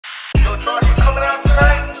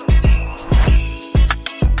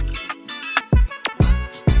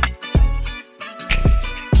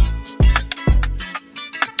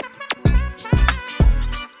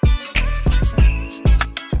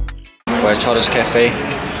We're at Cottesloe Cafe.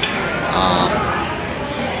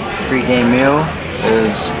 Pre-game meal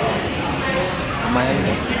is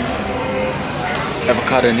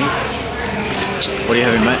avocado meat. What are you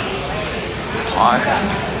having, mate? Pie.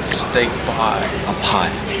 Steak pie. A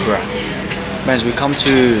pie, bruh. Man, we come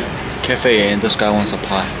to cafe and this guy wants a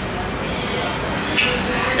pie.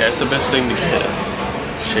 Yeah, it's the best thing to get.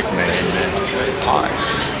 Checkmate, man. Pie.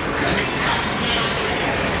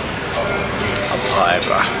 A pie,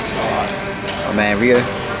 bruh. Oh man, Rio.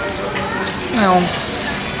 No.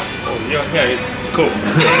 Oh, yeah, it's cool.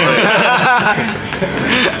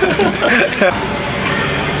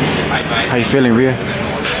 How you feeling, Rio?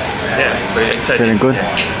 Yeah, pretty excited. Feeling good? Yeah,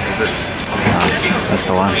 good. That's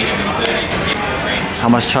the one. How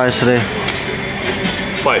much tries today?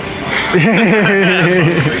 5.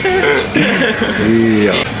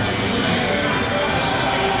 Yeah.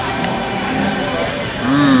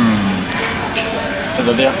 Is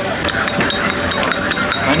it there?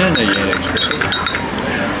 I don't know yet, actually.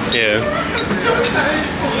 Yeah.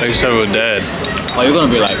 I used to have a dad. Oh, you're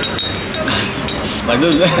gonna be like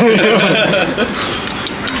this.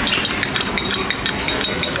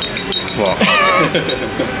 Wow.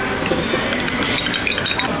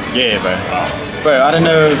 Yeah, bro. Bro, I don't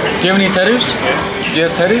know. Do you have any tattoos? Yeah. Do you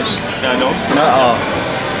have tattoos? Yeah, I don't. No? Oh.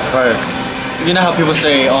 Bro. You know how people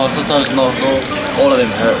say, oh, sometimes not all of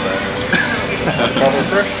them hurt, bro.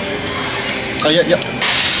 Oh, yeah, yeah.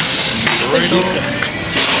 Thank you.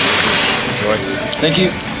 Thank you.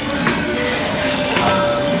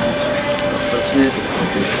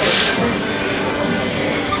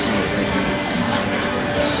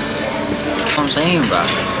 That's what I'm saying, bro.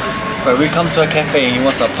 Bro, we come to a cafe and he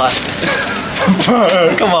wants a pie.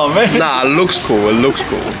 Bro, come on, man. Nah, it looks cool. It looks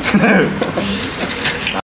cool.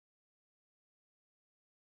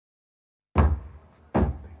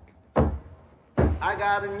 I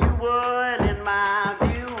got a new world in my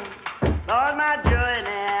view. Lord, my journey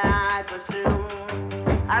I pursue.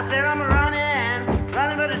 I said I'm running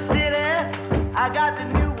for the city. I got the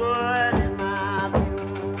new world in my view.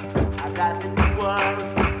 I got the new world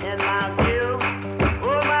in my view.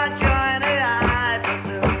 Oh, my journey I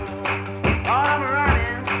pursue. Lord, I'm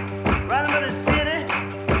running for the city.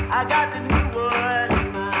 I got the new world in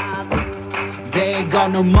my view. They ain't got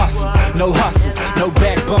no muscle, no hustle, no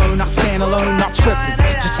backbone. I stand alone, not tripping.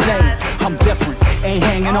 Just saying, I'm different. Ain't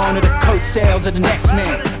hanging on to the coattails of the next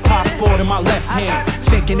man. Passport in my left hand,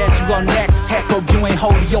 thinking that you are next. Heck, hope you ain't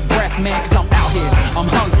holding your breath, man. Cause I'm out here, I'm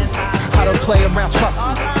hungry. I don't play around, trust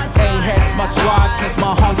me. Ain't had as much drive since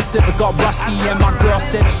my Honda Civic got rusty. And my girl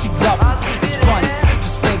said that she loved me. It's funny,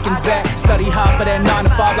 just thinking back. Study hard for that 9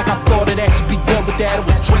 to 5 like I thought that should be good with that. I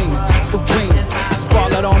was dreaming, still dreaming.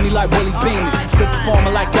 Spotlight on me like Willie Beeman. Still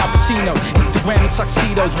performing like Al Pacino. Instagram and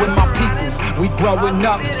tuxedos with my peoples. We growing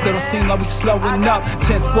up, still don't seem like we slowing up.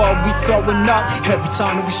 10 squad, we throwing up every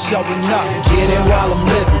time that we showing up. Get it while I'm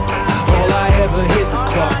living. All I ever hear's the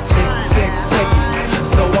clock tick, tick, ticking.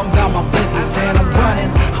 So I'm about my business and I'm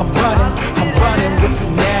running with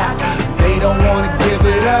it now. They don't wanna give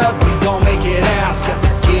it up, we gon' make it out. Got to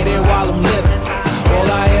get it while I'm living. All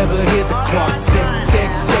I ever hear's the clock tick,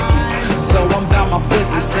 tick, ticking. So I'm about my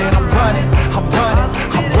business and I'm running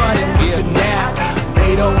with it now.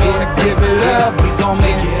 They don't wanna give it up, we gon'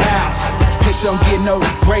 make it out. It don't get no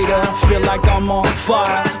greater, feel like I'm on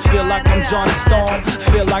fire. Feel like I'm Johnny Storm,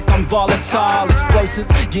 feel like I'm volatile, explosive.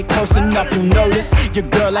 Get close enough, you'll notice. Your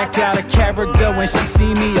girl act out of character when she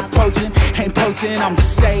see me approaching. Ain't poaching, I'm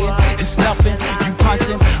just saying, it's nothing. You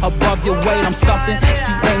punching above your weight, I'm something.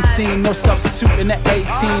 She ain't seen no substitute in the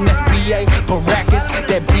 18. That's BA, Baracus,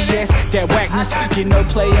 that BS, that whackness. Get no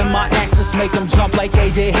play in my axis, make them jump like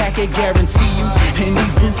AJ Hackett. Guarantee you, in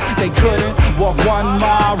these boots, they couldn't walk 1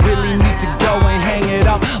 mile. Really need to go and hang it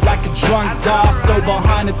up like a drunk doll. So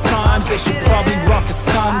behind the times, they should probably rock a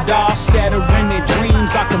sundial. Shattering their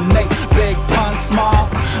dreams, I can make big puns smile.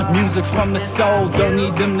 Music from the soul, don't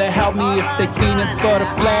need them to help me. If they fiending for the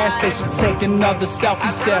flash, they should take another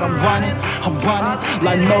selfie. Said I'm running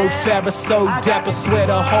like Mo Farah, so dapper. Swear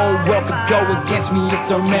the whole world could go against me, it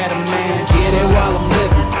don't matter, man. Get it while I'm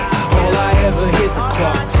living. All I ever hear's the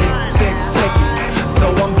clock tick, tick, ticking. So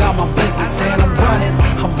I'm about my business and I'm running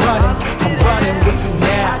with it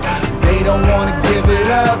now. They don't wanna give it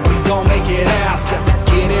up, we gon' make it out. Got to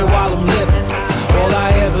get it while I'm living. All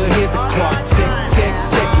I ever hear's the clock tick, tick,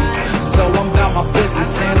 ticking. So I'm about my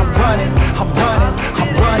business and I'm running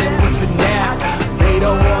with it now. They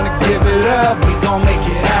don't wanna give give it up, we gon' make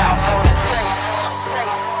it ours.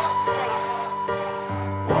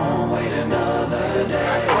 Won't wait another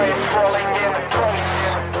day. Praise falling in place.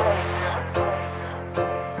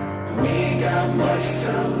 We ain't got much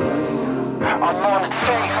to lose. I'm on the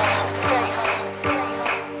chase.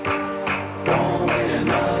 Won't wait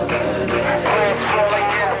another day. Praise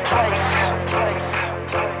falling in place.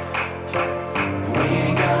 We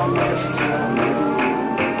ain't got much to lose.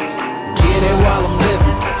 Get it while I'm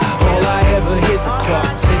living. All I ever hear's the clock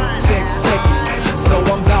tick, tick, ticking. So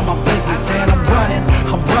I'm about my business and I'm running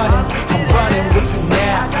with it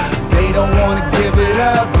now. They don't wanna give it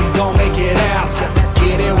up, we gon' make it ours.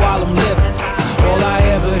 Get it while I'm living. All I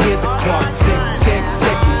ever hear's the clock tick, tick,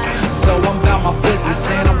 ticking. So I'm about my business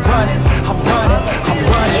and I'm running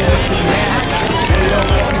with it now. They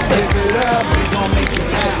don't wanna give it up, we gon' make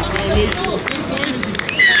it ours.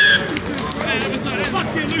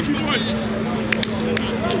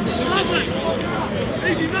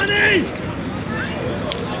 Easy money!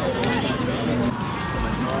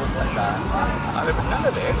 I never none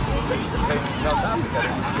of this. They came to South Africa.